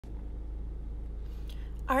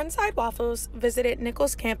Ironside Waffles visited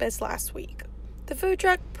Nicholls campus last week. The food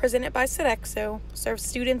truck, presented by Sodexo, serves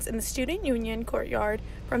students in the Student Union courtyard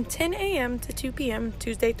from 10 a.m. to 2 p.m.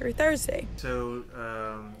 Tuesday through Thursday. So,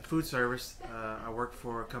 food service, I work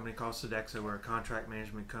for a company called Sodexo. We're a contract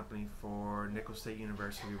management company for Nicholls State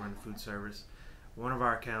University. We run the food service. One of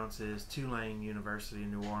our accounts is Tulane University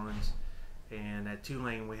in New Orleans, and at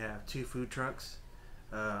Tulane we have two food trucks.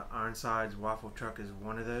 Ironside's Waffle truck is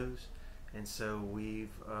one of those, and so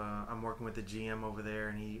I'm working with the GM over there,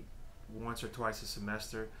 and he once or twice a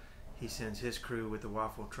semester he sends his crew with the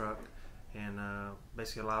Waffle truck and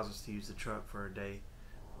basically allows us to use the truck for a day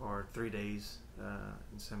or 3 days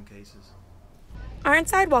in some cases.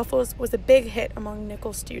 Ironside Waffles was a big hit among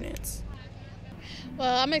Nicholls students.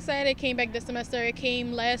 Well, I'm excited it came back this semester. It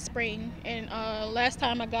came last spring, and last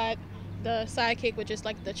time I got the sidekick, which is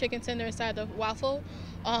like the chicken tender inside the waffle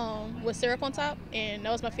with syrup on top, and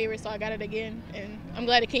that was my favorite, so I got it again, and I'm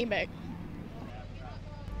glad it came back.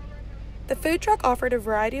 The food truck offered a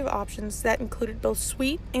variety of options that included both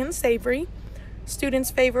sweet and savory. Students'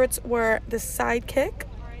 favorites were the sidekick,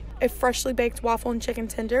 a freshly baked waffle and chicken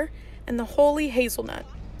tender, and the holy hazelnut,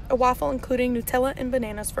 a waffle including Nutella and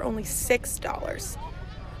bananas for only $6.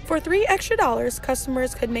 For $3 extra,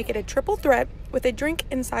 customers could make it a triple threat with a drink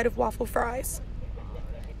inside of waffle fries.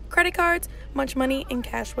 Credit cards, lunch money, and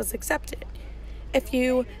cash was accepted. If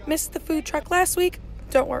you missed the food truck last week,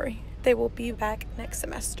 don't worry, they will be back next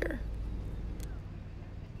semester.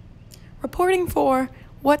 Reporting for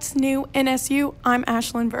What's New NSU, I'm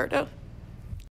Ashlyn Verda.